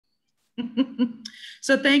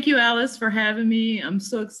So thank you, Alice, for having me. I'm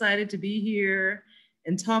so excited to be here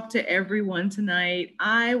and talk to everyone tonight.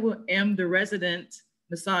 Am the resident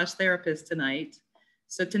massage therapist tonight.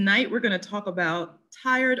 So tonight we're going to talk about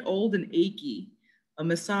Tired, Old, and Achy, a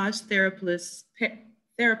massage therapist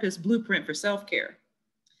blueprint for self-care.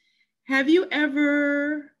 Have you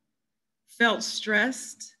ever felt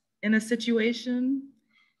stressed in a situation?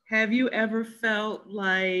 Have you ever felt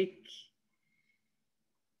like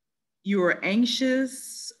you are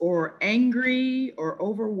anxious or angry or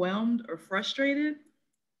overwhelmed or frustrated?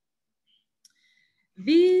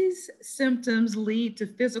 These symptoms lead to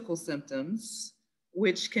physical symptoms,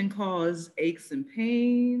 which can cause aches and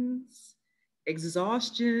pains,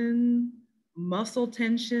 exhaustion, muscle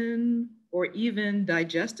tension, or even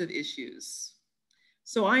digestive issues.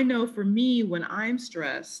 So I know for me, when I'm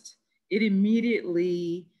stressed, it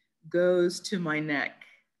immediately goes to my neck.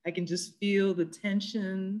 I can just feel the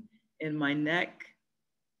tension in my neck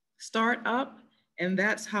start up, and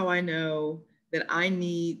that's how I know that I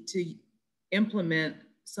need to implement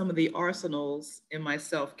some of the arsenals in my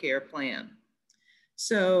self-care plan.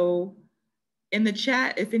 So in the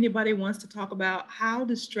chat, if anybody wants to talk about how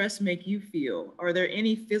does stress make you feel? Are there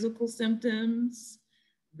any physical symptoms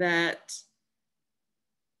that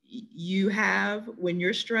you have when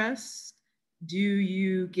you're stressed? Do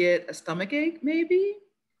you get a stomach ache maybe?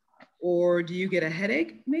 Or do you get a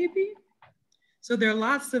headache maybe? So there are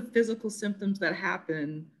lots of physical symptoms that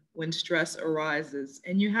happen when stress arises.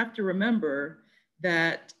 And you have to remember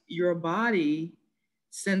that your body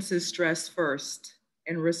senses stress first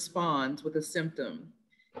and responds with a symptom,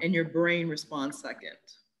 and your brain responds second,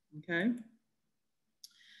 okay?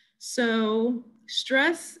 So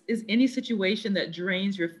stress is any situation that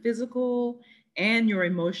drains your physical and your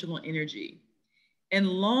emotional energy. And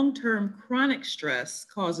long-term chronic stress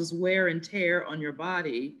causes wear and tear on your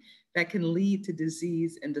body that can lead to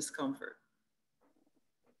disease and discomfort.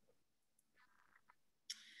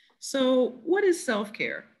 So what is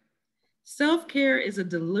self-care? Self-care is a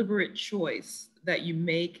deliberate choice that you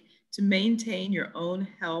make to maintain your own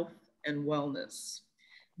health and wellness.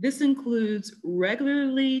 This includes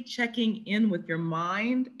regularly checking in with your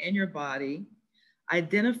mind and your body,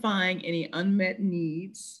 identifying any unmet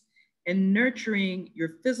needs, and nurturing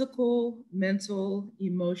your physical, mental,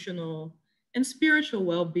 emotional, and spiritual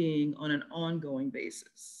well-being on an ongoing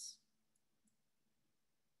basis.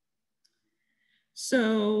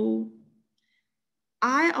 So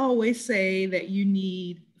I always say that you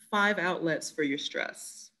need 5 outlets for your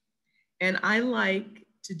stress. And I like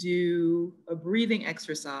to do a breathing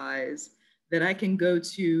exercise that I can go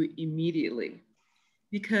to immediately,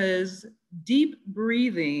 because deep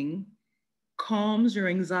breathing calms your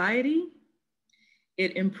anxiety.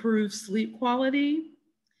 It improves sleep quality.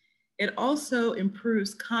 It also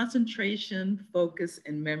improves concentration, focus,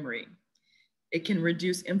 and memory. It can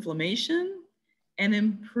reduce inflammation and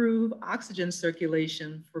improve oxygen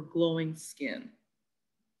circulation for glowing skin.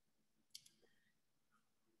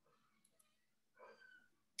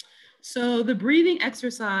 So the breathing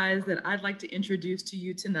exercise that I'd like to introduce to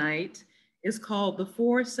you tonight is called the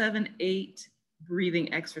 4-7-8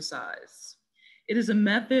 breathing exercise. It is a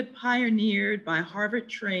method pioneered by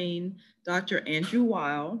Harvard-trained Dr. Andrew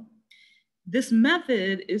Weil. This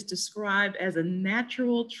method is described as a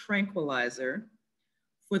natural tranquilizer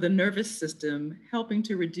for the nervous system, helping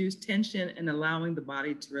to reduce tension and allowing the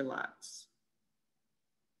body to relax.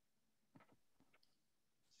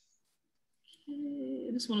 Okay,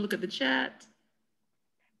 I just want to look at the chat.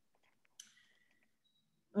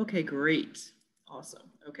 Okay, great. Awesome.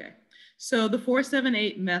 Okay. So the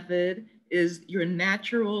 4-7-8 method is your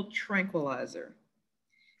natural tranquilizer.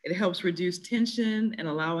 It helps reduce tension and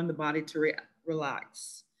allowing the body to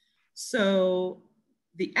relax. So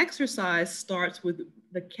the exercise starts with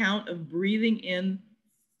the count of breathing in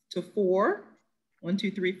to 4, 1,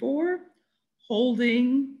 2, 3, 4,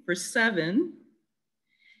 holding for 7,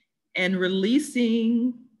 and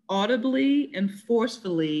releasing audibly and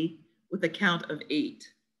forcefully with a count of 8.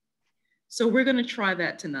 So we're going to try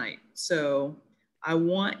that tonight. So I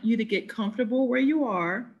want you to get comfortable where you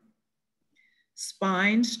are,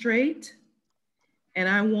 spine straight, and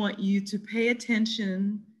I want you to pay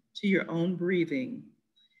attention to your own breathing.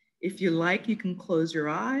 If you like, you can close your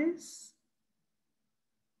eyes,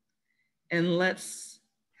 and let's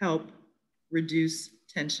help reduce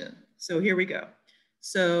tension. So here we go.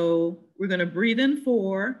 So we're going to breathe in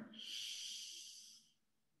 4,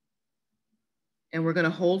 and we're going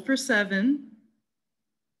to hold for 7,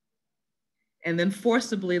 and then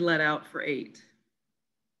forcibly let out for 8.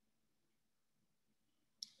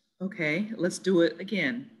 Okay, let's do it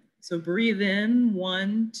again. So breathe in,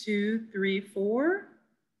 1, 2, 3, 4.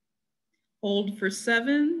 Hold for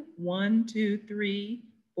 7, 1, 2, 3,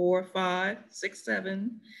 4, 5, 6,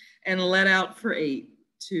 7. And let out for 8,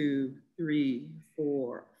 2, 3,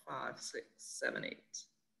 4, 5, 6, 7, 8.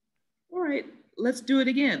 All right, let's do it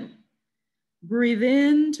again. Breathe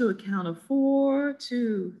in to a count of 4,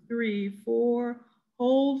 2, 3, 4.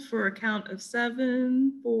 Hold for a count of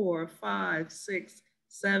 7, 4, 5, 6,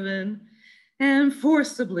 7. And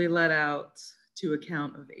forcibly let out to a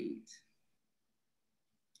count of 8.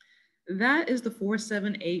 That is the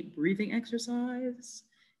 4-7-8 breathing exercise.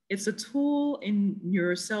 It's a tool in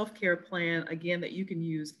your self-care plan, again, that you can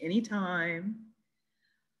use anytime.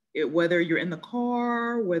 Whether you're in the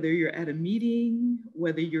car, whether you're at a meeting,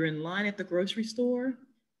 whether you're in line at the grocery store,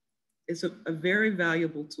 it's a very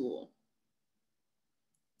valuable tool.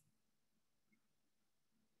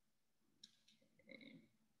 Okay.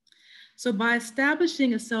 So by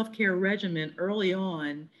establishing a self-care regimen early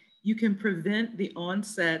on, you can prevent the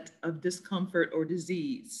onset of discomfort or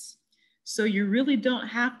disease. So you really don't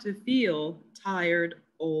have to feel tired,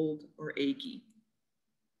 old, or achy.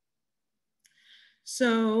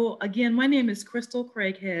 So again, my name is Crystal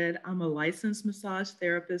Craighead. I'm a licensed massage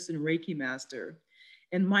therapist and Reiki master.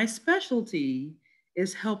 And my specialty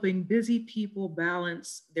is helping busy people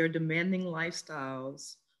balance their demanding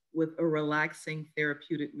lifestyles with a relaxing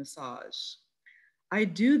therapeutic massage. I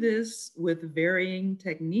do this with varying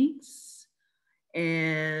techniques,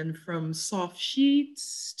 and from soft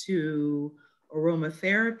sheets to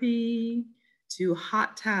aromatherapy to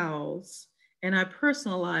hot towels, and I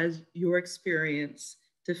personalize your experience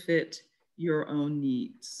to fit your own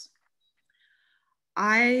needs.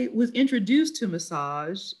 I was introduced to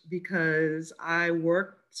massage because I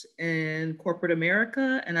worked in corporate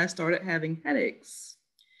America and I started having headaches.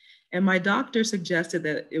 And my doctor suggested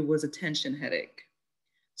that it was a tension headache.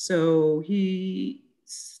 So he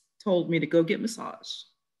told me to go get massage.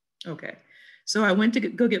 Okay. So I went to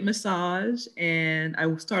go get massage and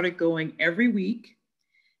I started going every week.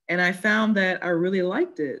 And I found that I really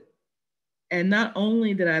liked it. And not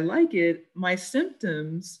only did I like it, my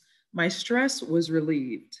symptoms, my stress was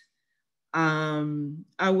relieved. When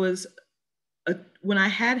I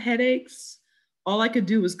had headaches, all I could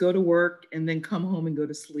do was go to work and then come home and go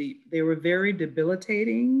to sleep. They were very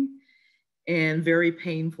debilitating and very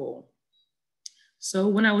painful. So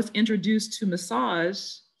when I was introduced to massage,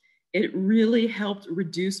 it really helped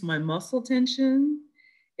reduce my muscle tension.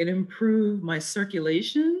 It improved my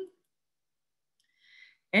circulation,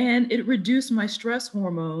 and it reduced my stress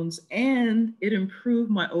hormones, and it improved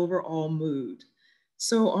my overall mood.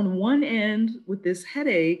 So on one end with this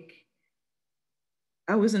headache,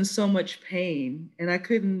 I was in so much pain and I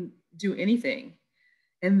couldn't do anything.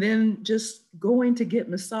 And then just going to get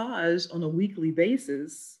massage on a weekly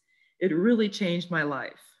basis, it really changed my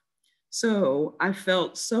life. So I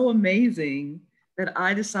felt so amazing that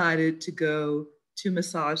I decided to go to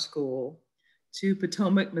massage school, to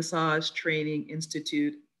Potomac Massage Training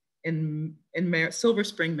Institute in Silver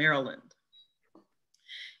Spring, Maryland.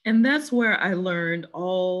 And that's where I learned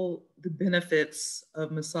all the benefits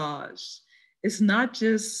of massage. It's not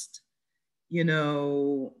just,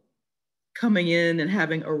 coming in and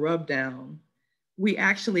having a rub down. We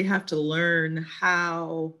actually have to learn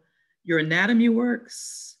how your anatomy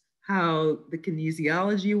works, how the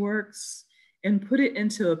kinesiology works, and put it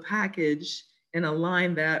into a package and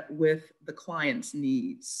align that with the client's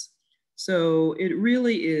needs. So it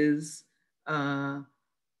really is a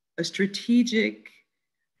strategic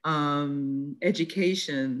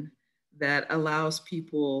education that allows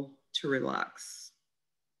people to relax.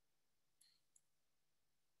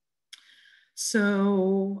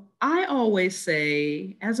 So I always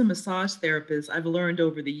say, as a massage therapist, I've learned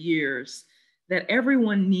over the years that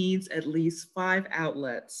everyone needs at least 5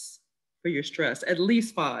 outlets for your stress, at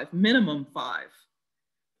least 5, minimum 5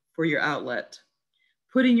 for your outlet.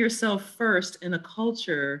 Putting yourself first in a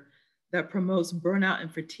culture that promotes burnout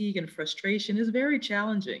and fatigue and frustration is very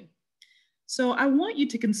challenging. So I want you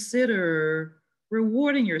to consider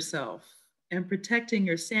rewarding yourself and protecting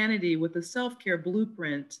your sanity with a self-care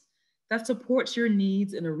blueprint that supports your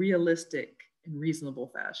needs in a realistic and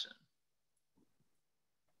reasonable fashion.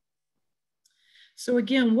 So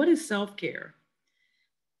again, what is self-care?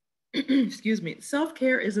 Excuse me.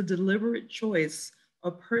 Self-care is a deliberate choice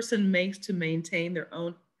a person makes to maintain their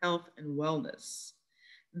own health and wellness.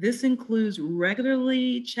 This includes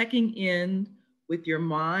regularly checking in with your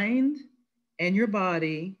mind and your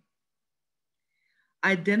body,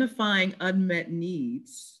 identifying unmet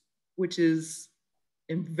needs, which is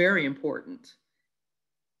very important.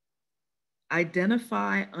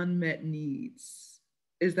 Identify unmet needs.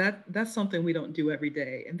 that's something we don't do every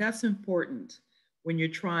day. And that's important when you're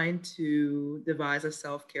trying to devise a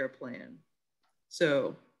self-care plan.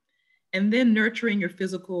 So, and then nurturing your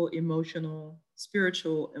physical, emotional,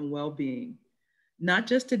 spiritual, and well-being. Not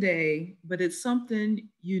just today, but it's something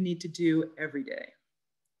you need to do every day.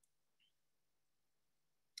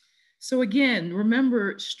 So again,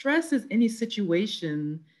 remember, stress is any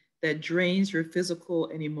situation that drains your physical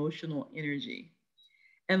and emotional energy.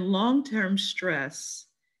 And long-term stress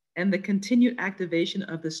and the continued activation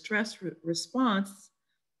of the stress response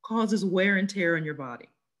causes wear and tear on your body.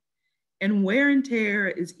 And wear and tear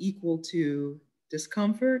is equal to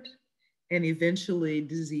discomfort and eventually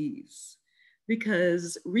disease.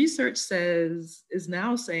 Because research is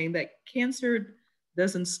now saying that cancer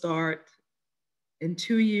doesn't start in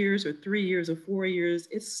 2 years or 3 years or 4 years.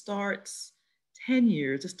 It starts 10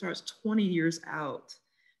 years, it starts 20 years out.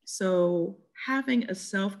 So having a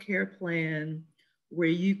self-care plan where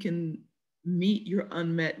you can meet your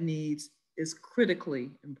unmet needs is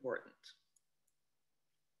critically important.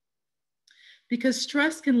 Because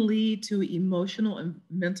stress can lead to emotional and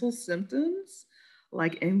mental symptoms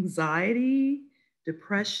like anxiety,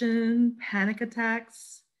 depression, panic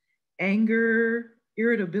attacks, anger,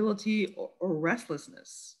 irritability, or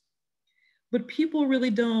restlessness. But people really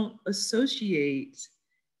don't associate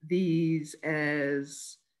these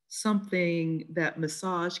as something that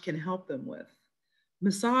massage can help them with.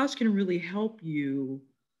 Massage can really help you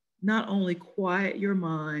not only quiet your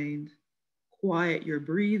mind, quiet your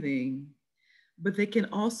breathing, but they can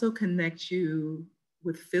also connect you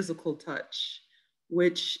with physical touch,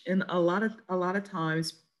 which in a lot of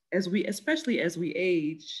times, especially as we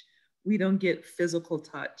age, we don't get physical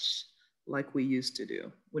touch like we used to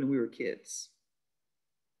do when we were kids.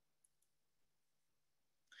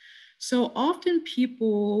 So often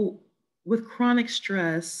people with chronic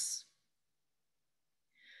stress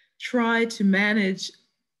try to manage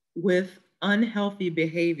with unhealthy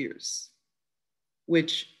behaviors,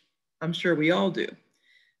 which I'm sure we all do.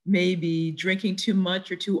 Maybe drinking too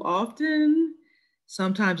much or too often.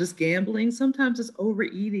 Sometimes it's gambling. Sometimes it's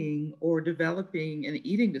overeating or developing an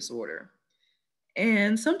eating disorder.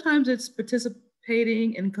 And sometimes it's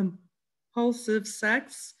participating in compulsive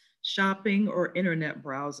sex, shopping, or internet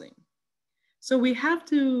browsing. So we have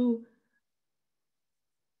to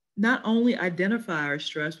not only identify our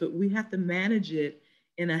stress, but we have to manage it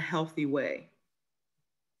in a healthy way.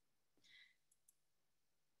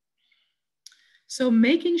 So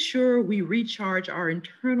making sure we recharge our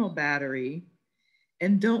internal battery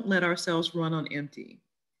and don't let ourselves run on empty.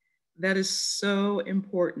 That is so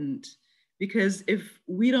important because if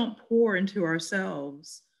we don't pour into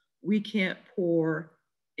ourselves, we can't pour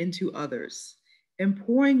into others. And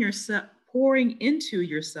pouring into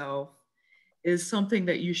yourself is something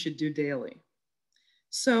that you should do daily.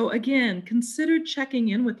 So again, consider checking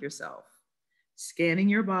in with yourself, scanning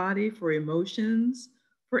your body for emotions,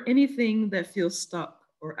 for anything that feels stuck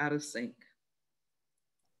or out of sync.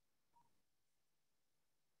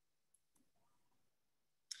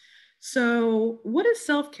 So, what does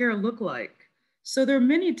self care look like? So, there are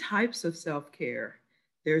many types of self care.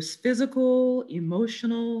 There's physical,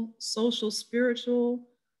 emotional, social, spiritual,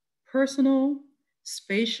 personal,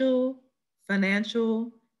 spatial,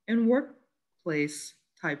 financial, and workplace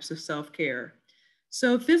types of self care.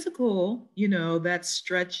 So, physical, that's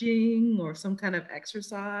stretching or some kind of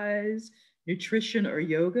exercise, nutrition, or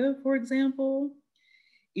yoga, for example.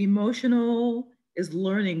 Emotional is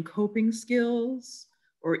learning coping skills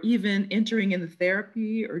or even entering into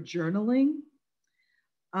therapy or journaling.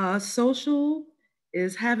 Social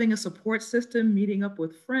is having a support system, meeting up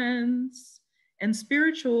with friends. And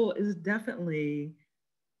spiritual is definitely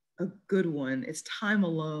a good one. It's time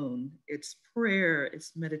alone, it's prayer,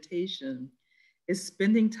 it's meditation, it's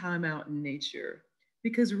spending time out in nature.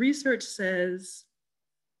 Because research says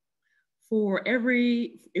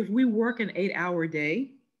if we work an 8-hour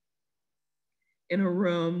day in a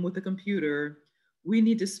room with a computer, we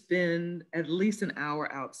need to spend at least an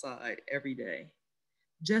hour outside every day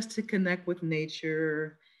just to connect with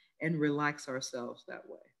nature and relax ourselves that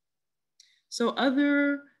way. So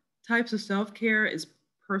other types of self-care is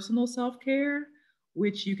personal self-care,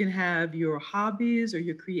 which you can have your hobbies or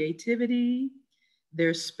your creativity.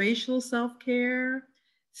 There's spatial self-care,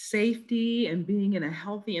 safety and being in a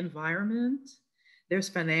healthy environment. There's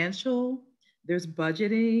financial, there's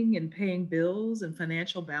budgeting and paying bills and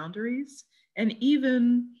financial boundaries, and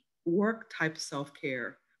even work type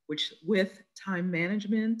self-care, which with time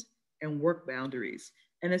management and work boundaries,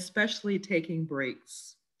 and especially taking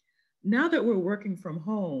breaks. Now that we're working from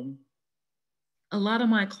home, a lot of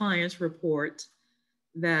my clients report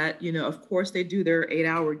that, you know, of course they do their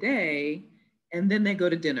 8-hour day and then they go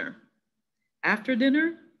to dinner. After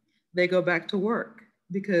dinner, they go back to work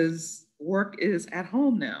because work is at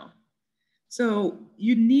home now. So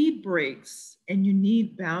you need breaks and you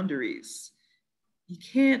need boundaries. You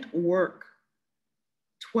can't work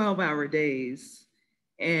 12-hour days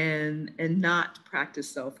and not practice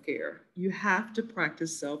self-care. You have to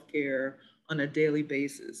practice self-care on a daily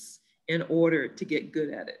basis in order to get good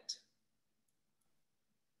at it.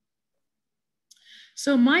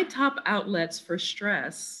 So my top outlets for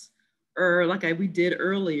stress, or like we did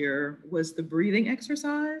earlier, was the breathing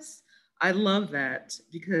exercise. I love that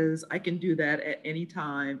because I can do that at any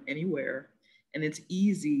time, anywhere, and it's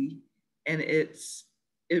easy, and it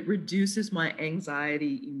reduces my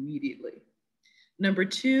anxiety immediately. Number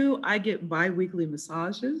 2, I get bi-weekly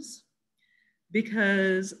massages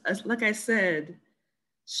because, like I said,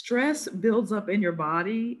 stress builds up in your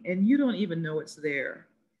body and you don't even know it's there.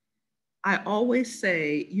 I always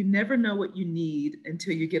say you never know what you need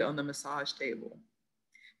until you get on the massage table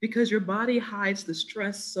because your body hides the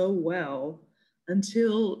stress so well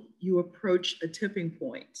until you approach a tipping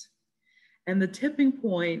point. And the tipping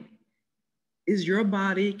point is your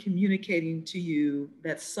body communicating to you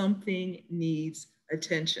that something needs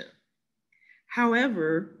attention.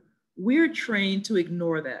 However, we're trained to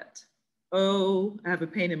ignore that. Oh, I have a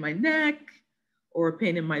pain in my neck or a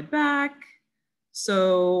pain in my back,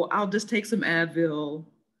 so I'll just take some Advil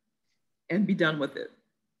and be done with it.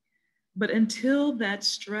 But until that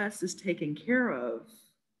stress is taken care of,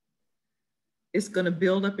 it's going to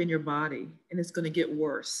build up in your body and it's going to get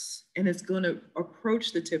worse and it's going to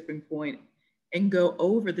approach the tipping point and go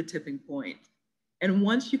over the tipping point. And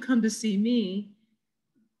once you come to see me,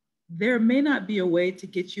 there may not be a way to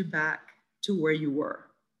get you back to where you were.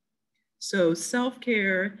 So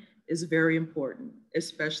self-care is very important,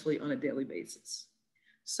 especially on a daily basis.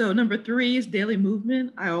 So number 3 is daily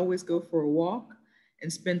movement. I always go for a walk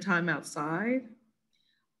and spend time outside.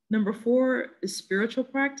 Number 4 is spiritual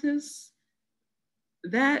practice.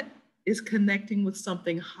 That is connecting with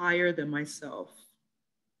something higher than myself.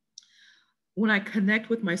 When I connect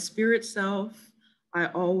with my spirit self, I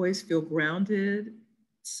always feel grounded,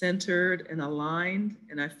 centered, and aligned,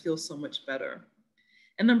 and I feel so much better.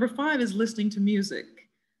 And number 5 is listening to music.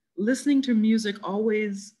 Listening to music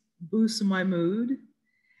always boosts my mood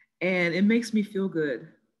and it makes me feel good.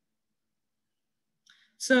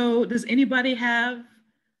 So does anybody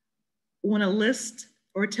want to list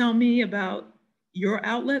or tell me about your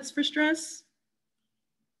outlets for stress?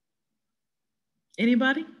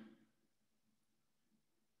 Anybody?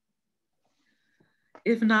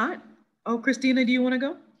 If not, oh, Christina, do you want to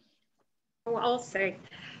go? Oh, I'll say.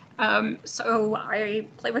 So I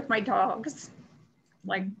play with my dogs,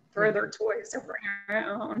 like throw their toys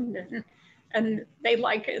around, and they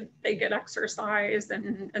like it. They get exercise,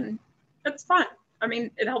 and it's fun. I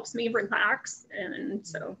mean, it helps me relax, and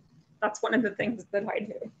so that's one of the things that I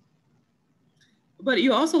do. But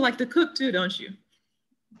you also like to cook too, don't you?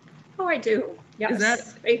 Oh, I do. Yes. Is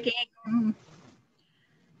that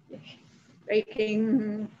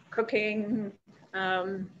baking, cooking,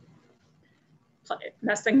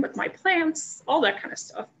 messing with my plants, all that kind of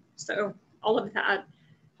stuff. So all of that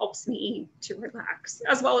helps me to relax,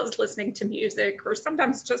 as well as listening to music or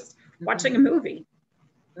sometimes just watching a movie.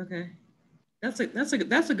 Okay, that's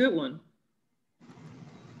a good one.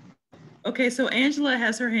 Okay, so Angela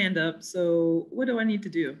has her hand up. So what do I need to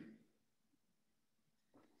do?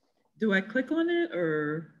 Do I click on it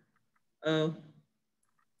or, oh?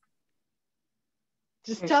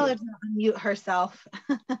 Just tell her to unmute herself.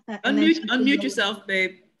 Unmute yourself,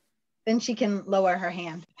 babe. Then she can lower her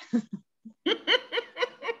hand.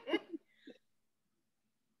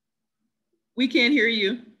 We can't hear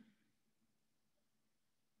you.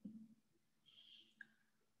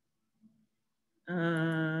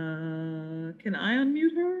 Can I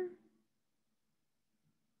unmute her?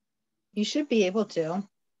 You should be able to,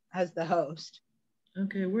 as the host.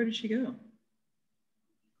 Okay, where did she go?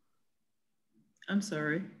 I'm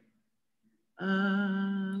sorry.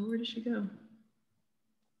 Where did she go?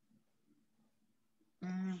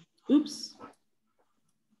 Oops.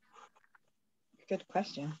 Good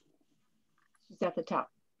question. She's at the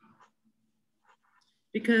top.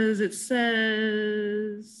 Because it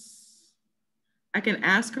says I can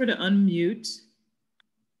ask her to unmute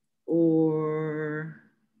or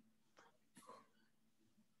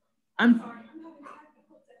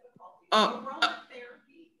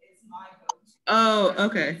Oh,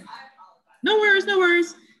 okay. No worries, no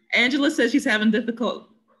worries. Angela says she's having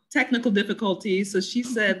technical difficulties. So she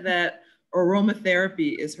said that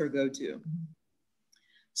aromatherapy is her go-to.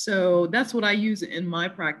 So that's what I use in my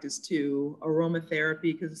practice too,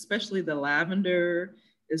 aromatherapy, because especially the lavender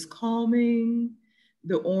is calming,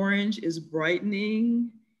 the orange is brightening.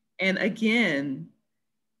 And again,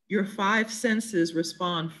 your five senses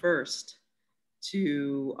respond first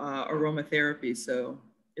to aromatherapy. So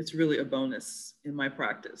it's really a bonus in my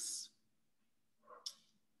practice.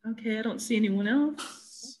 Okay, I don't see anyone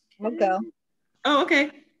else. I'll go. Oh, okay.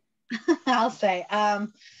 I'll say.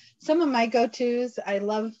 Some of my go-tos, I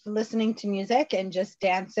love listening to music and just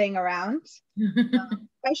dancing around,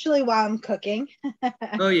 especially while I'm cooking.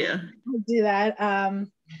 Oh, yeah. I'll do that.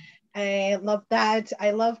 I love that.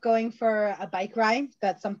 I love going for a bike ride.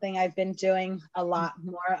 That's something I've been doing a lot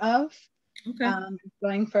more of. Okay.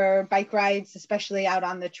 Going for bike rides, especially out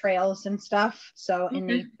on the trails and stuff. So in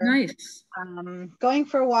nature. Nice. Going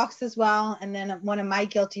for walks as well. And then one of my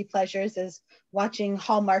guilty pleasures is watching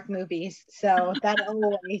Hallmark movies. So that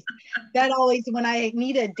always, when I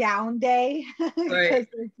need a down day, because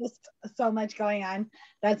there's just so much going on,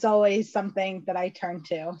 that's always something that I turn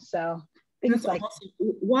to. So things like awesome.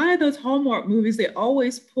 Why are those Hallmark movies? They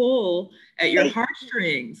always pull at your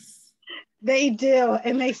heartstrings. They do,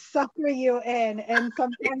 and they sucker you in, and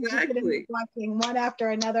sometimes Exactly. you can end up watching one after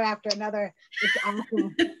another. It's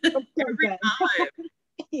awesome. Every time.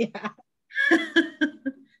 Yeah.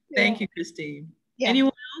 Thank you, Christine. Yeah.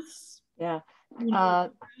 Anyone else? Yeah.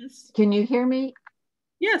 Can you hear me?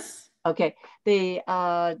 Yes. Okay.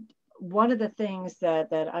 One of the things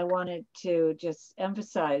that I wanted to just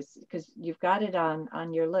emphasize, because you've got it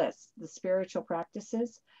on your list, the spiritual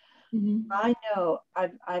practices. Mm-hmm. I know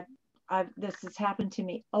this has happened to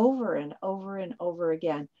me over and over and over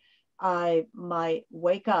again. I might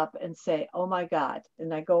wake up and say, oh my God,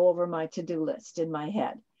 and I go over my to-do list in my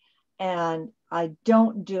head, and I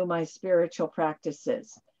don't do my spiritual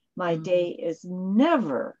practices. My day is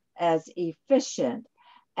never as efficient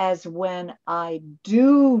as when I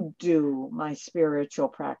do my spiritual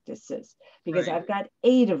practices, because I've got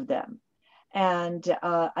 8 of them. And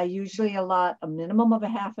I usually allot a minimum of a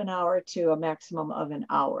half an hour to a maximum of an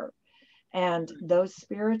hour. And those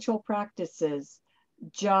spiritual practices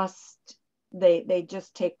they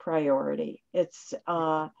just take priority. It's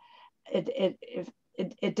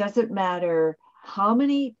it doesn't matter how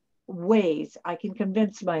many ways I can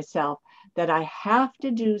convince myself that I have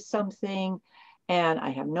to do something and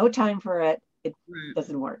I have no time for it. It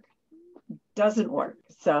doesn't work.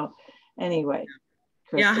 So anyway,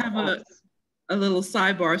 Krista, I have a little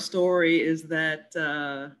sidebar story is that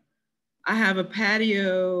I have a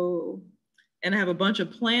patio and I have a bunch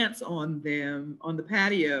of plants on the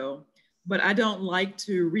patio, but I don't like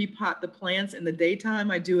to repot the plants in the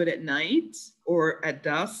daytime. I do it at night or at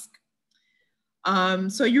dusk.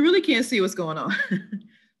 So you really can't see what's going on.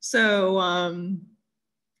 So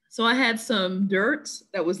I had some dirt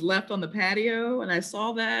that was left on the patio, and I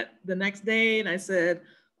saw that the next day and I said,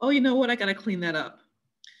 oh, you know what? I got to clean that up.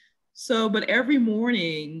 So, but every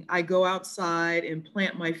morning I go outside and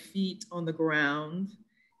plant my feet on the ground,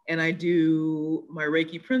 and I do my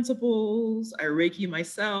Reiki principles, I Reiki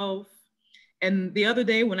myself. And the other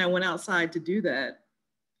day when I went outside to do that,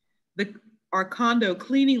 our condo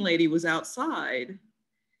cleaning lady was outside,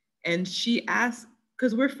 and she asked,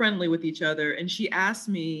 because we're friendly with each other, and she asked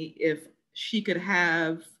me if she could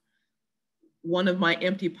have one of my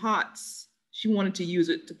empty pots. She wanted to use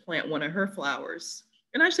it to plant one of her flowers.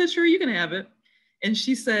 And I said, sure, you can have it. And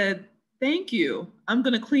she said, thank you. I'm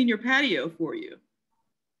going to clean your patio for you.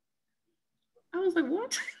 I was like,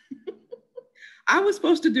 what? I was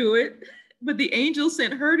supposed to do it, but the angel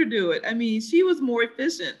sent her to do it. I mean, she was more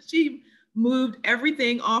efficient. She moved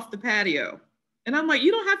everything off the patio. And I'm like,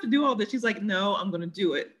 you don't have to do all this. She's like, no, I'm going to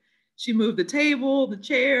do it. She moved the table, the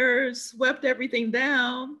chairs, swept everything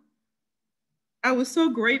down. I was so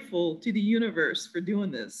grateful to the universe for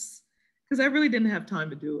doing this, because I really didn't have time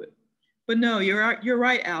to do it. But no, you're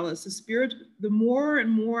right, Alice. The more and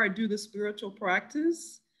more I do the spiritual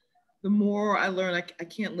practice, the more I learn I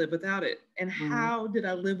can't live without it. And how did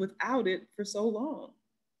I live without it for so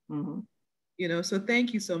long? You know, so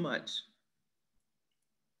thank you so much.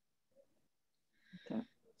 Okay.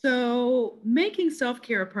 So making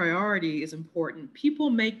self-care a priority is important. People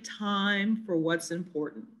make time for what's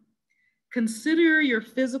important. Consider your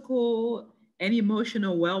physical and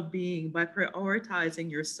emotional well-being by prioritizing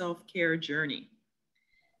your self-care journey.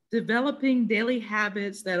 Developing daily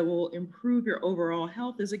habits that will improve your overall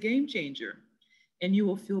health is a game changer, and you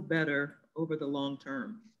will feel better over the long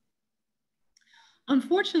term.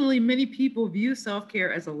 Unfortunately, many people view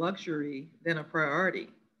self-care as a luxury than a priority.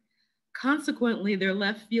 Consequently, they're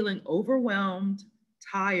left feeling overwhelmed,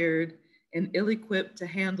 tired, and ill-equipped to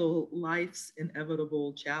handle life's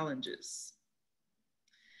inevitable challenges.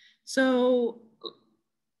 So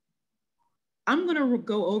I'm going to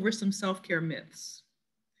go over some self-care myths.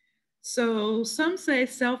 So some say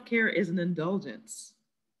self-care is an indulgence.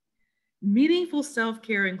 Meaningful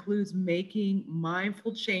self-care includes making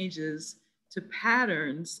mindful changes to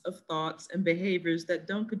patterns of thoughts and behaviors that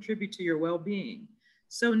don't contribute to your well-being.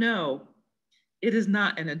 So no, it is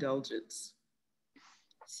not an indulgence.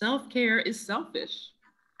 Self-care is selfish.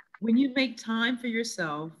 When you make time for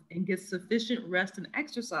yourself and get sufficient rest and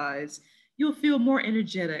exercise, you'll feel more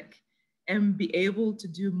energetic and be able to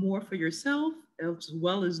do more for yourself as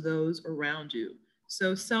well as those around you.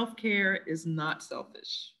 So self-care is not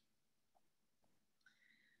selfish.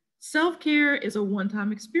 Self-care is a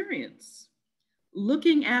one-time experience.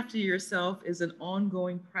 Looking after yourself is an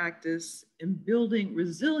ongoing practice in building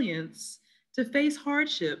resilience to face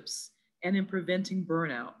hardships and in preventing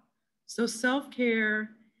burnout. So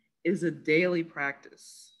self-care is a daily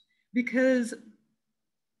practice, because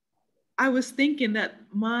I was thinking that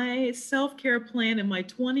my self-care plan in my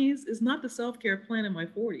 20s is not the self-care plan in my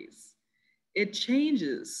 40s. It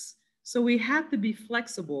changes. So we have to be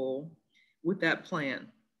flexible with that plan.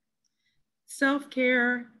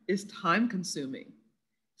 Self-care is time consuming.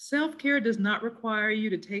 Self-care does not require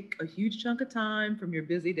you to take a huge chunk of time from your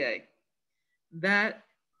busy day. That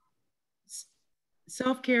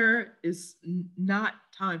self-care is not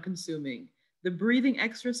time consuming. The breathing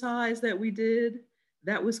exercise that we did,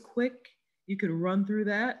 that was quick. You can run through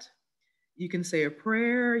that. You can say a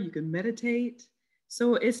prayer, you can meditate.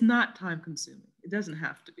 So it's not time consuming. It doesn't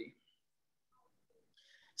have to be.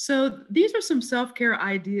 So these are some self-care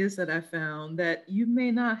ideas that I found that you may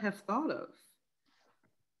not have thought of.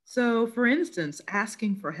 So for instance,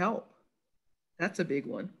 asking for help. That's a big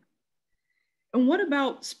one. And what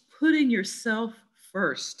about putting yourself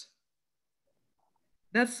first?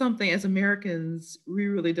 That's something as Americans, we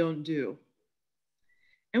really don't do.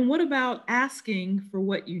 And what about asking for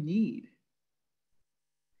what you need?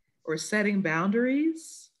 Or setting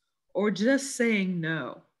boundaries? Or just saying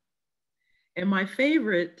no? And my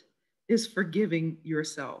favorite is forgiving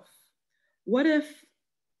yourself. What if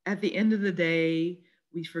at the end of the day,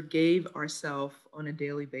 we forgave ourselves on a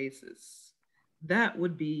daily basis? That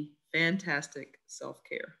would be fantastic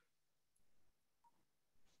self-care.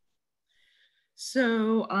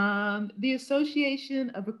 So the Association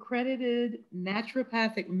of Accredited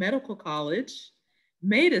Naturopathic Medical College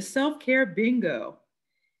made a self-care bingo.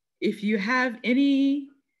 If you're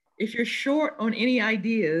short on any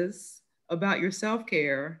ideas about your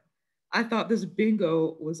self-care, I thought this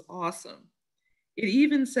bingo was awesome. It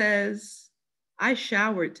even says, I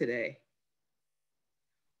showered today,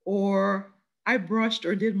 or I brushed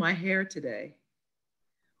or did my hair today,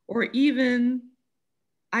 or even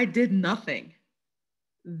I did nothing.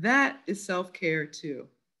 That is self-care too.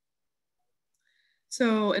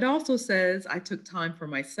 So it also says I took time for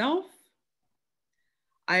myself.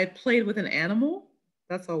 I played with an animal.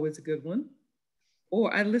 That's always a good one.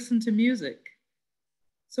 Or I listened to music.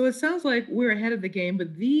 So it sounds like we're ahead of the game,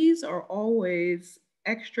 but these are always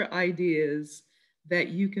extra ideas that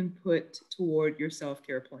you can put toward your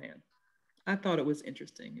self-care plan. I thought it was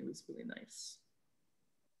interesting. It was really nice.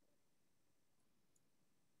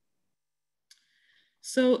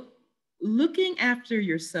 So looking after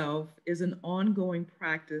yourself is an ongoing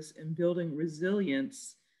practice in building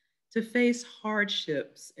resilience to face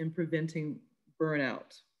hardships and preventing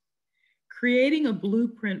burnout. Creating a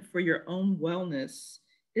blueprint for your own wellness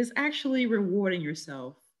is actually rewarding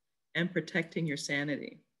yourself and protecting your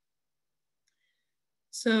sanity.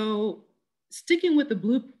 So sticking with the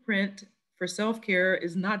blueprint for self-care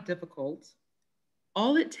is not difficult.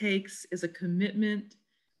 All it takes is a commitment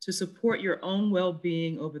to support your own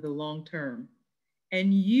well-being over the long term.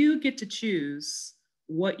 And you get to choose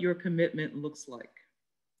what your commitment looks like.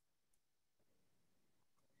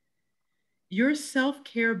 Your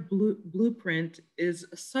self-care blueprint is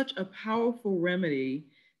such a powerful remedy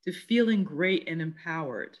to feeling great and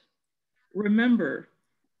empowered. Remember,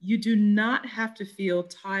 you do not have to feel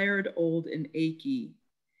tired, old, and achy,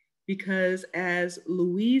 because as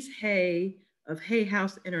Louise Hay of Hay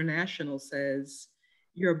House International says,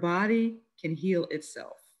 your body can heal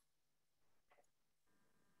itself.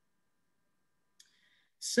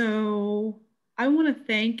 So I want to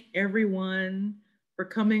thank everyone for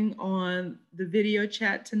coming on the video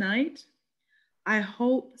chat tonight. I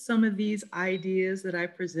hope some of these ideas that I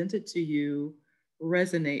presented to you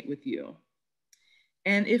resonate with you.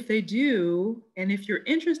 And if they do, and if you're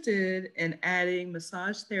interested in adding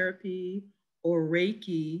massage therapy or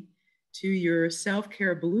Reiki to your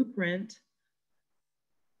self-care blueprint,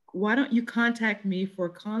 why don't you contact me for a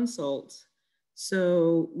consult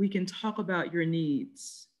so we can talk about your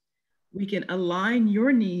needs? We can align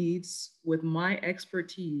your needs with my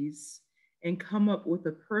expertise and come up with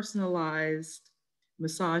a personalized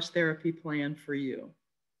massage therapy plan for you.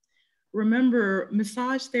 Remember,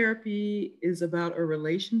 massage therapy is about a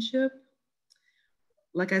relationship.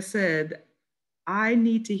 Like I said, I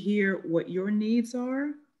need to hear what your needs are,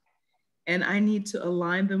 and I need to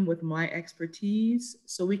align them with my expertise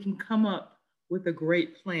so we can come up with a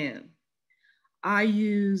great plan. I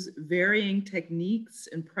use varying techniques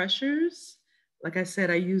and pressures. Like I said,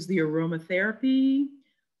 I use the aromatherapy.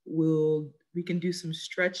 We can do some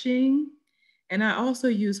stretching. And I also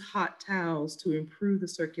use hot towels to improve the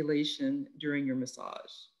circulation during your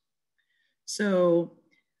massage. So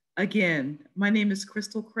again, my name is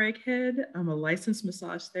Crystal Craighead. I'm a licensed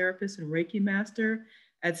massage therapist and Reiki master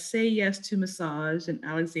at Say Yes to Massage in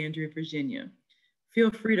Alexandria, Virginia. Feel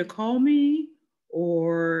free to call me,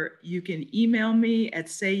 or you can email me at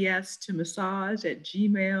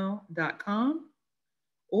sayyestomassage@gmail.com,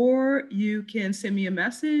 or you can send me a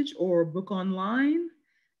message or book online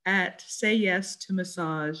at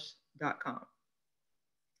sayyestomassage.com.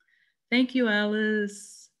 Thank you,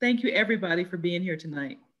 Alice. Thank you, everybody, for being here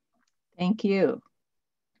tonight. Thank you,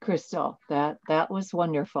 Crystal. That was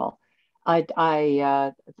wonderful. I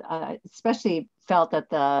especially felt that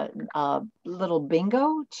the little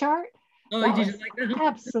bingo chart. Oh, did you like that?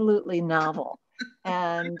 Absolutely novel,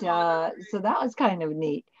 and so that was kind of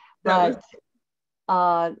neat. But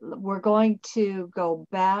we're going to go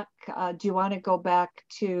back. Do you want to go back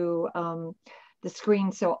to the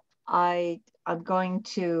screen? So I'm going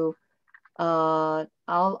to.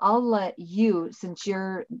 I'll let you, since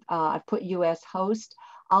you're I've put you as host.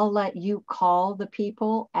 I'll let you call the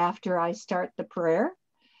people after I start the prayer,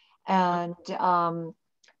 and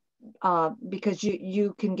because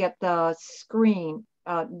you can get the screen.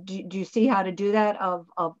 Do you see how to do that of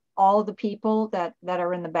all the people that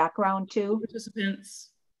are in the background too?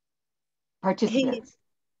 Participants.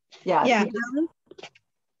 Yeah. Yeah.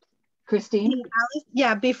 Christine? Hey, Alice,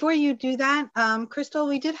 yeah, before you do that, Crystal,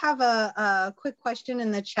 we did have a quick question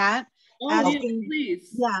in the chat. Asking,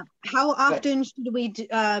 please. Yeah, how often should we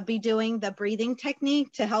be doing the breathing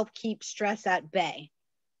technique to help keep stress at bay?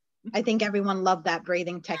 I think everyone loved that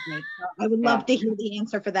breathing technique. So I would love to hear the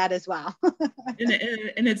answer for that as well.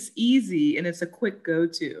 and it's easy, and it's a quick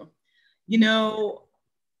go-to. You know,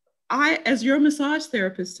 as your massage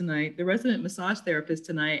therapist tonight, the resident massage therapist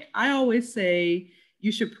tonight, I always say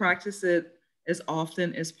you should practice it as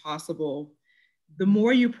often as possible. The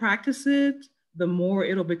more you practice it, the more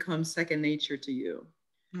it'll become second nature to you.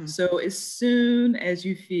 So as soon as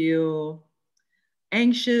you feel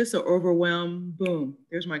anxious or overwhelmed, boom,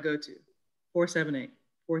 there's my go-to, 478,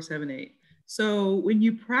 478. So when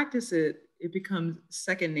you practice it, it becomes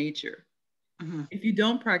second nature. If you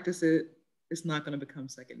don't practice it, it's not going to become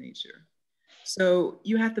second nature. So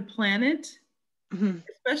you have to plan it,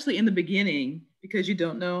 especially in the beginning, because you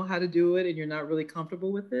don't know how to do it and you're not really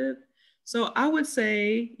comfortable with it. So I would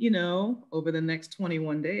say, over the next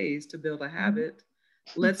 21 days to build a habit,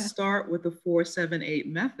 let's start with the 478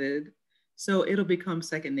 method. So it'll become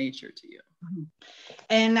second nature to you.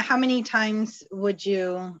 And how many times would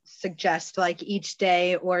you suggest, like each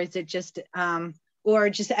day, or is it just, or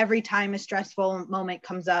just every time a stressful moment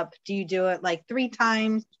comes up? Do you do it like 3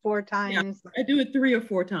 times, 4 times? Yeah, I do it 3 or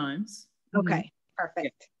 4 times. Okay,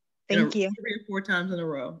 perfect. Thank you. 3 or 4 times in a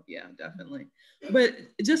row. Yeah, definitely. But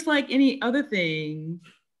just like any other thing,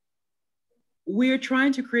 we're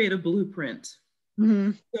trying to create a blueprint.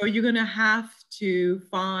 So you're going to have to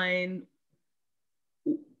find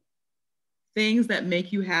things that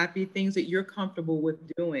make you happy, things that you're comfortable with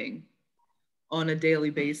doing on a daily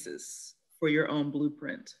basis for your own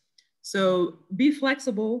blueprint. So be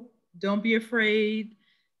flexible. Don't be afraid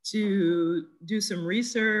to do some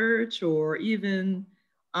research or even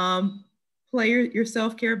play your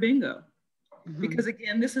self-care bingo. Because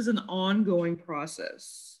again, this is an ongoing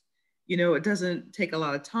process. It doesn't take a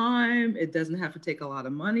lot of time. It doesn't have to take a lot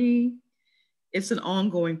of money. It's an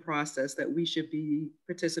ongoing process that we should be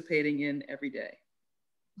participating in every day.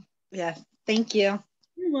 Yes, thank you.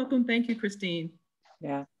 You're welcome. Thank you, Christine.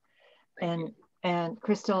 Yeah. And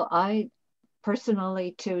Crystal, I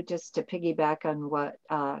personally too, just to piggyback on what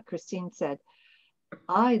Christine said,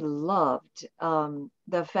 I loved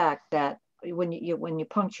the fact that when you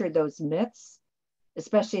puncture those myths,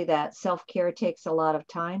 especially that self-care takes a lot of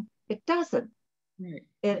time, it doesn't. Right.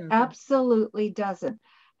 It absolutely doesn't.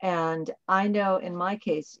 And I know in my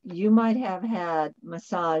case, you might have had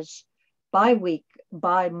massage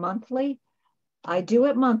bi-monthly. I do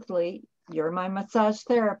it monthly you're my massage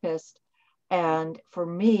therapist. And for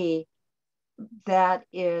me, that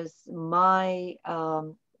is my,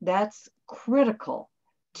 that's critical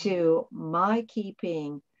to my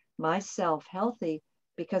keeping myself healthy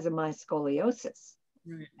because of my scoliosis.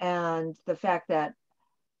 Right. And the fact that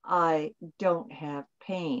I don't have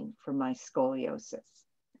pain from my scoliosis,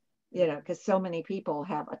 you know, because so many people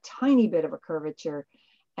have a tiny bit of a curvature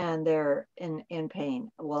and they're in pain.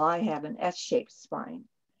 Well, I have an S-shaped spine,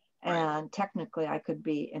 and technically I could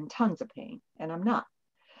be in tons of pain, and I'm not.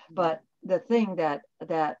 But the thing that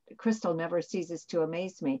Crystal never ceases to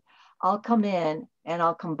amaze me, I'll come in and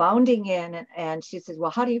I'll come bounding in, and she says,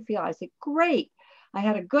 well, how do you feel? I say, great. I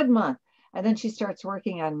had a good month. And then she starts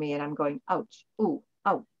working on me and I'm going, ouch, ooh,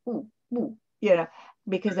 ouch, ooh, ooh, you know,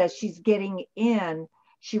 because as she's getting in,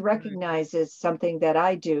 she recognizes something that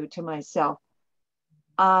I do to myself.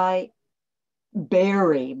 I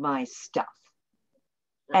bury my stuff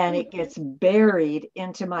and it gets buried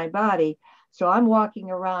into my body. So I'm walking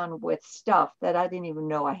around with stuff that I didn't even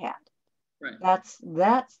know I had. Right.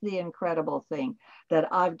 That's the incredible thing that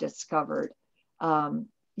I've discovered,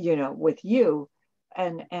 you know, with you.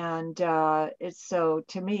 And it's, so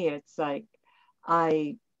to me, it's like,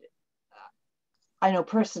 I know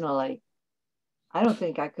personally, I don't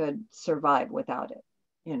think I could survive without it.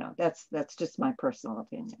 You know, that's just my personal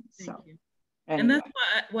opinion. So, anyway. And that's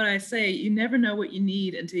what I say, you never know what you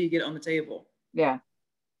need until you get on the table. Yeah.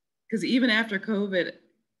 Because even after COVID,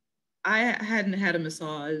 I hadn't had a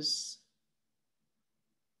massage,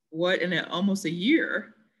 in almost a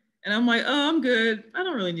year. And I'm like, oh, I'm good. I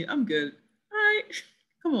don't really need, I'm good. All right,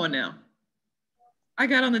 come on now. I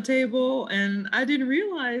got on the table and I didn't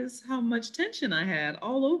realize how much tension I had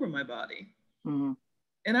all over my body. Mm-hmm.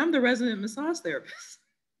 And I'm the resident massage therapist.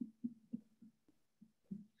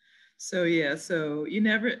 So yeah, so you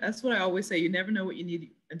never, that's what I always say, you never know what you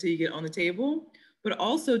need until you get on the table. But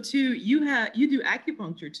also too, you do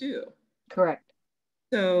acupuncture too. Correct.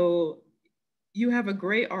 So you have a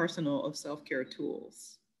great arsenal of self-care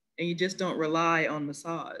tools and you just don't rely on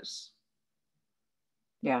massage.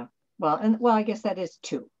 Yeah. Well, I guess that is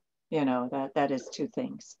two, you know, that is two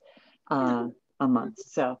things a month.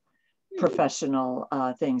 So professional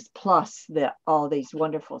things plus all these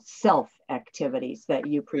wonderful self activities that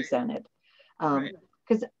you presented.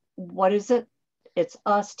 Because what is it? It's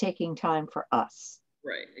us taking time for us.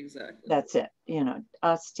 Right, exactly. That's it. You know,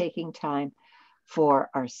 us taking time for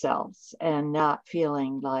ourselves and not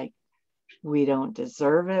feeling like we don't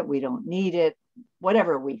deserve it, we don't need it,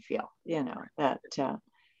 whatever we feel, you know, that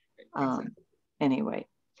anyway.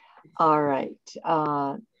 All right.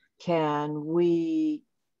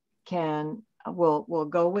 We'll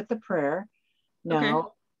go with the prayer now. Okay.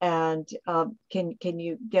 And can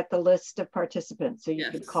you get the list of participants so you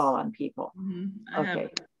can call on people? Mm-hmm. Okay.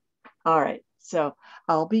 All right. So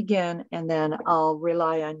I'll begin and then I'll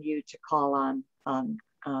rely on you to call on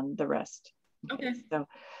the rest. Okay. So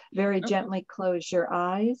very gently close your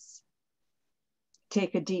eyes.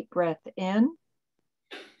 Take a deep breath in.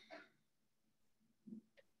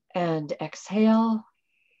 And exhale.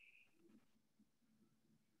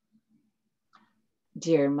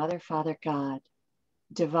 Dear Mother, Father, God,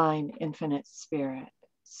 divine, infinite spirit,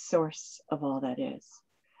 source of all that is,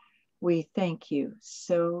 we thank you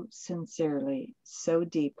so sincerely, so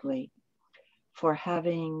deeply for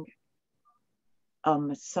having a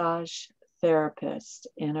massage therapist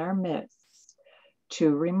in our midst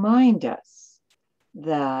to remind us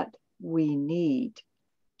that we need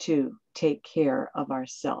to take care of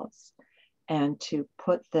ourselves and to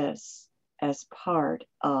put this as part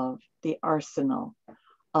of the arsenal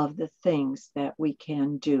of the things that we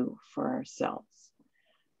can do for ourselves.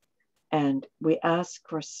 And we ask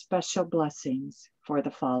for special blessings for the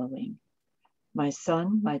following: my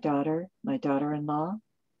son, my daughter-in-law,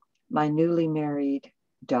 my newly married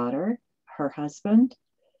daughter, her husband,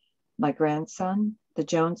 my grandson, the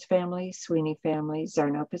Jones family, Sweeney family,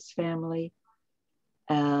 Zarnopis family,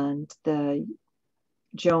 and the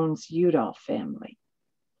Jones-Udall family.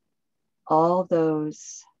 All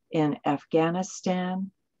those in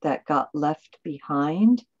Afghanistan that got left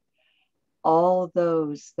behind, all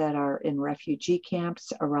those that are in refugee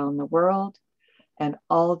camps around the world, and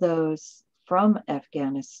all those from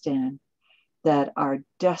Afghanistan that are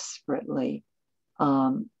desperately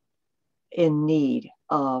in need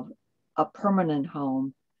of a permanent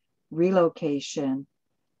home, relocation,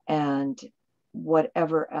 and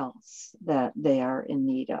whatever else that they are in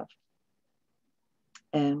need of.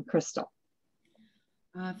 And Crystal.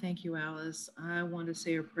 Thank you, Alice. I want to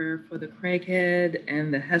say a prayer for the Craighead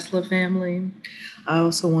and the Hessler family. I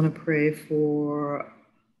also want to pray for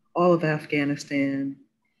all of Afghanistan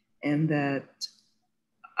and that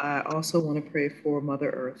I also want to pray for Mother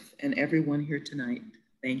Earth and everyone here tonight.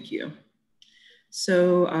 Thank you.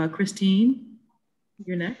 So, Christine,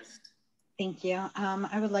 you're next. Thank you.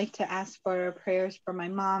 I would like to ask for prayers for my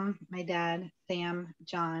mom, my dad, Sam,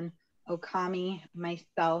 John, Okami,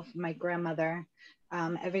 myself, my grandmother,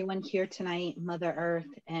 everyone here tonight, Mother Earth,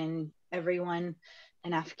 and everyone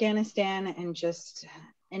in Afghanistan, and just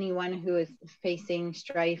anyone who is facing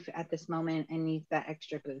strife at this moment and needs that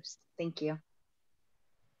extra boost. Thank you.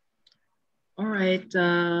 All right,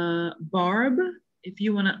 Barb, if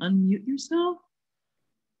you want to unmute yourself.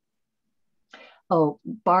 Oh,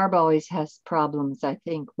 Barb always has problems, I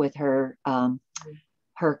think, with her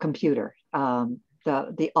her computer.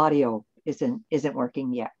 The audio isn't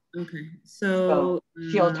working yet. Okay, so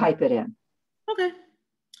she'll type it in. Okay.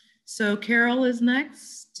 So Carol is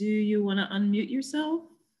next. Do you want to unmute yourself?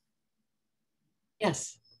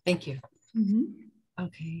 Yes, thank you.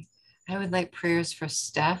 Okay, I would like prayers for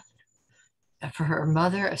Steph, for her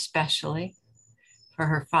mother especially, for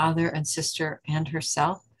her father and sister and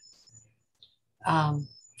herself,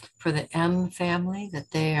 for the M family,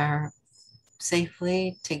 that they are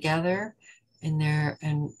safely together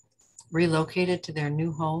and relocated to their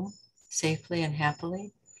new home safely and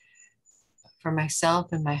happily. For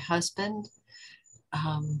myself and my husband,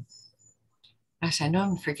 gosh, I know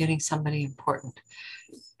I'm forgetting somebody important.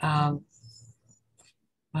 Well,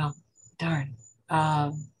 darn.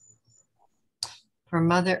 For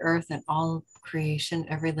Mother Earth and all creation,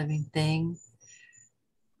 every living thing,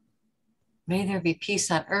 may there be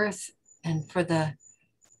peace on earth, and for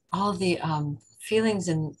all the feelings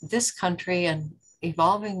in this country and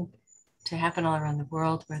evolving to happen all around the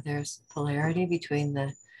world, where there's polarity between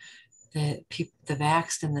the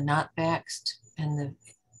vaxxed and the not vaxxed and the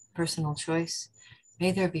personal choice.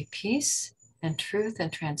 May there be peace and truth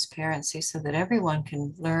and transparency so that everyone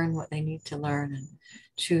can learn what they need to learn and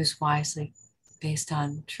choose wisely based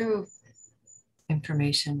on true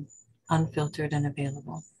information, unfiltered and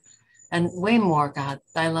available. And way more, God,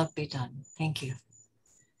 thy love be done. Thank you.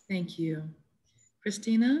 Thank you.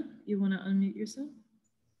 Christina, you want to unmute yourself?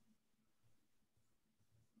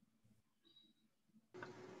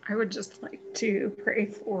 I would just like to pray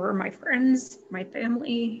for my friends, my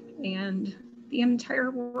family, and the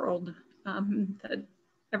entire world, that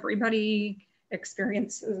everybody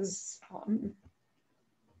experiences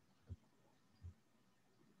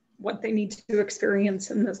what they need to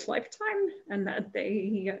experience in this lifetime, and that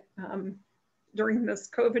they, during this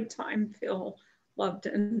COVID time, feel loved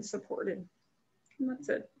and supported. And that's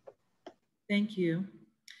it. Thank you.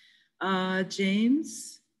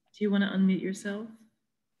 James, do you want to unmute yourself?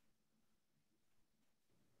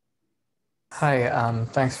 Hi,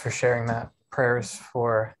 thanks for sharing that. Prayers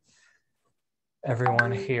for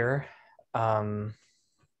everyone here,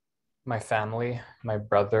 my family, my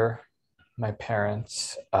brother, my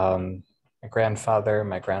parents, my grandfather,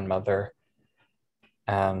 my grandmother,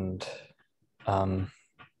 and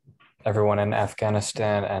everyone in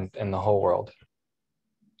Afghanistan and in the whole world.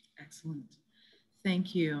 Excellent.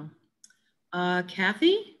 Thank you.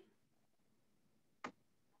 Kathy?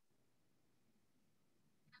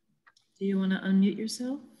 Do you want to unmute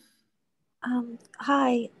yourself?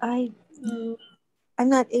 Hi, I'm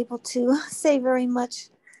not able to say very much.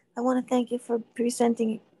 I want to thank you for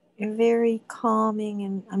presenting a very calming,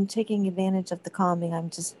 and I'm taking advantage of the calming.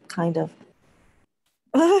 I'm just kind of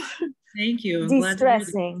thank you.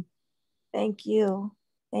 de-stressing. Thank you.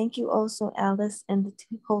 Thank you also, Alice, and the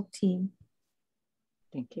whole team.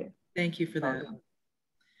 Thank you. Thank you for that.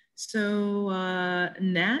 So,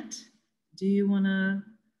 Nat, do you want to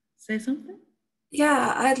say something?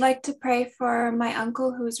 Yeah, I'd like to pray for my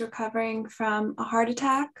uncle who's recovering from a heart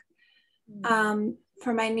attack,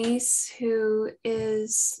 for my niece who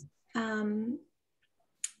is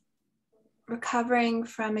recovering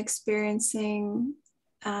from experiencing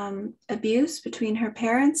abuse between her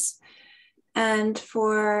parents, and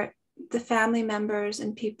for the family members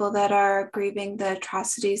and people that are grieving the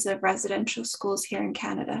atrocities of residential schools here in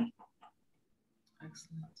Canada.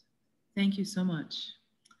 Excellent. Thank you so much.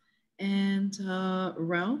 And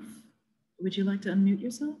Ralph, would you like to unmute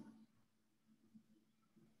yourself?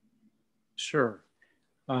 Sure.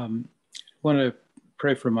 I want to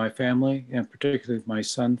pray for my family, and particularly my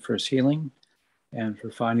son, for his healing and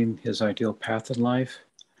for finding his ideal path in life,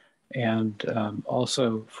 and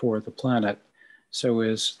also for the planet. So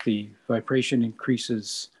as the vibration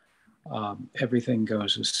increases, everything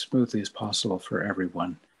goes as smoothly as possible for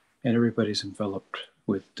everyone, and everybody's enveloped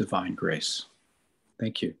with divine grace.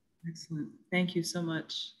 Thank you. Excellent. Thank you so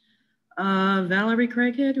much. Valerie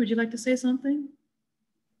Craighead, would you like to say something?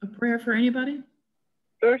 A prayer for anybody?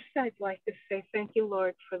 First, I'd like to say thank you,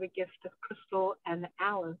 Lord, for the gift of Crystal and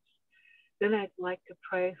Alice. Then I'd like to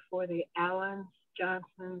pray for the Allens,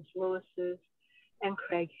 Johnsons, Lewises, and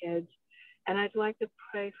Craigheads. And I'd like to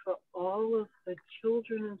pray for all of the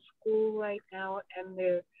children in school right now and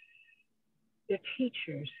their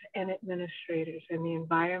teachers and administrators and the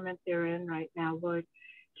environment they're in right now. Lord,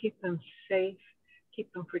 keep them safe,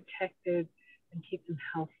 keep them protected, and keep them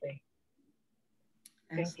healthy.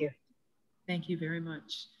 Thank you. Thank you very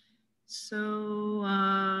much. So,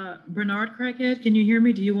 Bernard Craighead, can you hear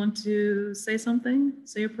me? Do you want to say something?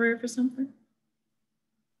 Say a prayer for something?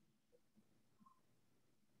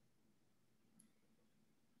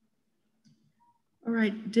 All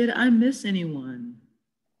right, did I miss anyone?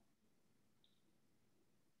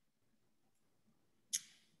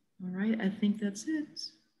 All right, I think that's it.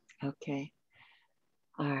 Okay.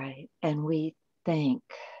 All right. And we thank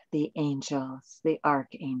the angels, the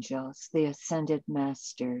archangels, the ascended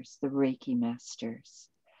masters, the Reiki masters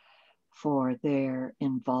for their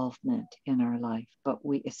involvement in our life. But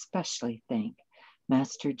we especially thank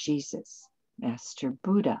Master Jesus, Master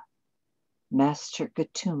Buddha, Master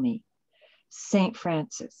Gatumi, Saint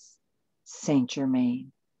Francis, Saint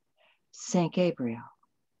Germain, Saint Gabriel,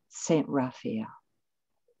 Saint Raphael,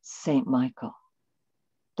 Saint Michael,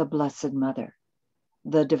 the Blessed Mother,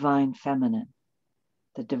 the Divine Feminine,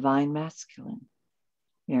 the Divine Masculine,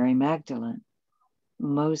 Mary Magdalene,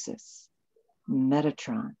 Moses,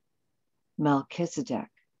 Metatron, Melchizedek,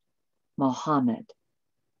 Mohammed,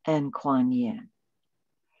 and Kuan Yin.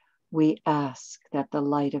 We ask that the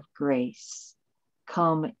light of grace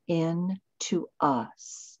come in to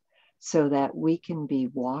us so that we can be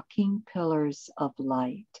walking pillars of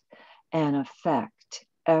light and affect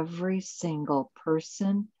every single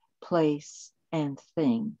person, place, and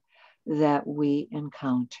thing that we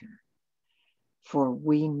encounter. For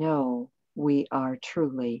we know we are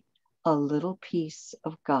truly a little piece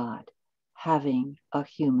of God having a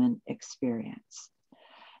human experience.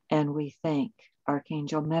 And we thank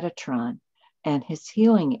Archangel Metatron and his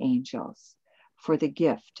healing angels for the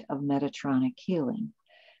gift of Metatronic healing.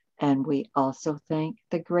 And we also thank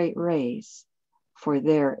the great rays for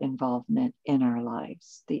their involvement in our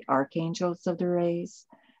lives, the archangels of the rays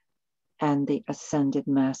and the ascended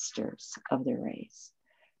masters of the rays.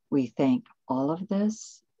 We thank all of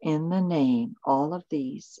this in the name, all of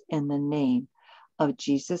these in the name of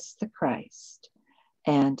Jesus the Christ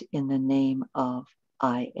and in the name of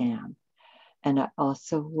I am. And I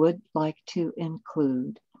also would like to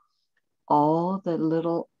include all the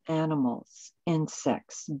little animals,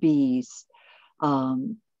 insects, bees,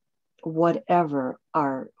 whoever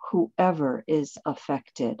is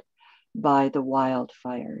affected by the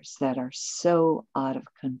wildfires that are so out of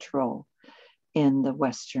control in the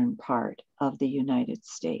western part of the United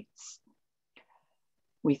States.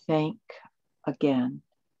 We thank again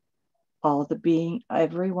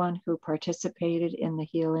everyone who participated in the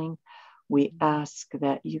healing. We ask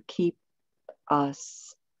that you keep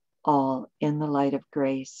us all in the light of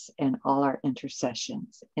grace and all our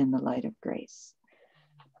intercessions in the light of grace.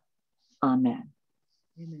 Amen.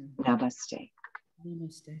 Amen. Namaste.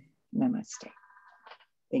 Namaste. Namaste.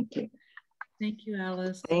 Thank you. Thank you,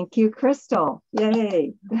 Alice. Thank you, Crystal.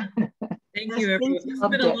 Yay. Thank you, everyone. It's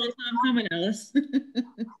been a long time coming, Alice.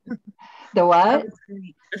 The what?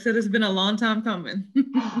 I said it's been a long time coming.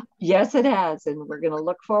 Yes, it has. And we're going to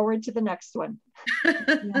look forward to the next one.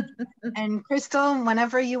 Yeah. And Crystal,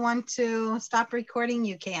 whenever you want to stop recording,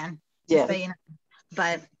 you can. Yes. So,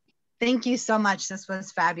 but thank you so much. This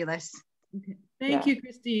was fabulous. Okay. Thank you,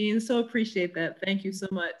 Christine. So appreciate that. Thank you so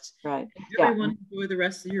much. Right. And everyone enjoy the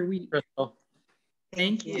rest of your week. Crystal.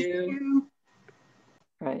 Thank you.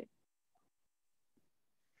 Right.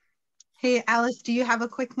 Hey, Alice, do you have a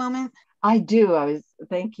quick moment? I do.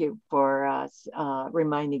 Thank you for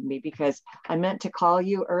reminding me, because I meant to call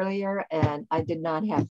you earlier and I did not have